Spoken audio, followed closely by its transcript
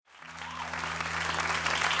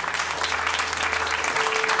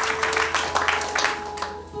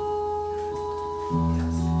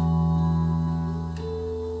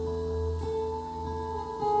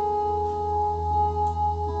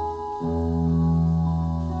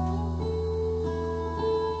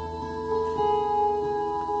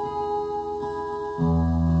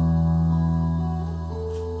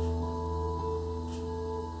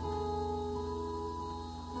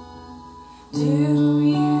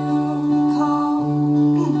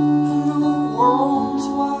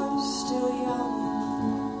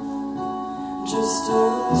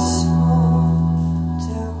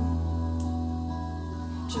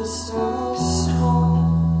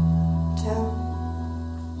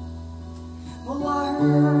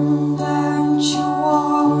turned and you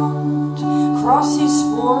walked across these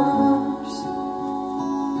borders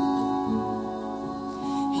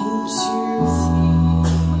into the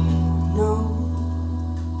known,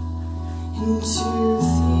 into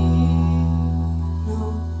the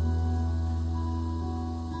known,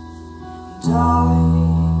 and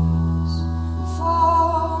eyes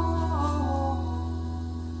full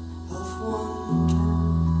of wonder.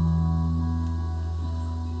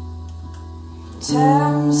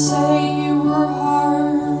 Ten say you were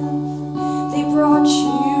harmed, they brought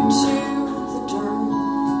you to the dirt,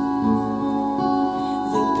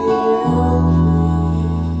 they buried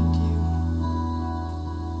you,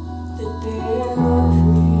 they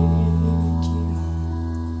buried you,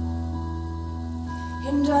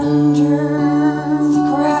 and under the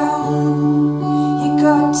ground you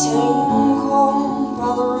got tangled by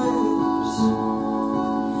the roots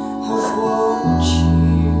of what you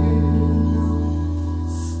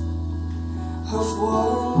of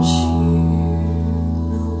what you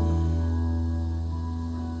know.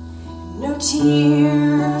 No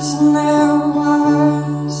tears in their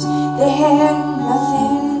eyes, they had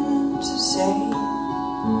nothing to say,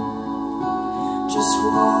 just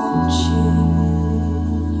watching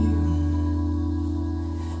you,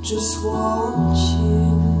 just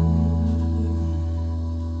watching you.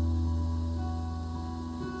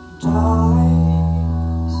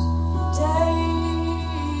 Dies, days,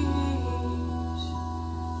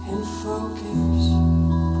 and focus.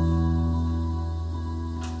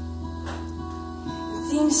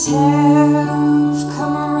 Things have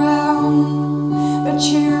come around, but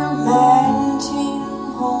you're mending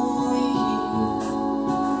only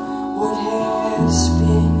what has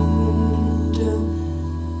been done,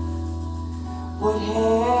 what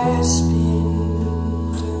has been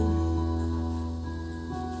done.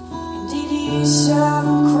 And it is a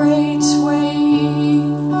great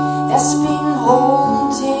weight that's been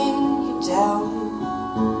holding you down,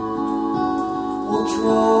 will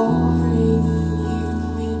drawing you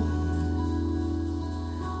in,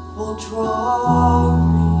 will drawing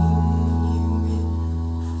you in.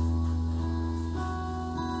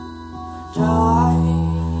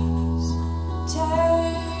 Dies,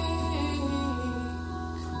 take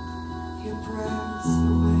your breath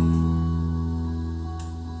away.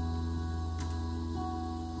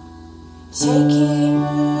 Taking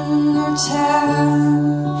your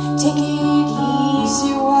time, take it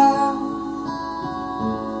easy while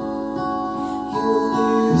you're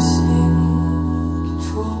losing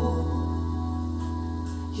control,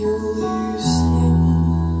 you're losing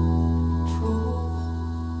control.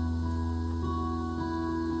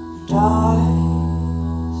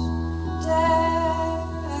 Dies, days,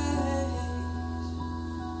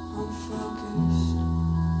 unfocused.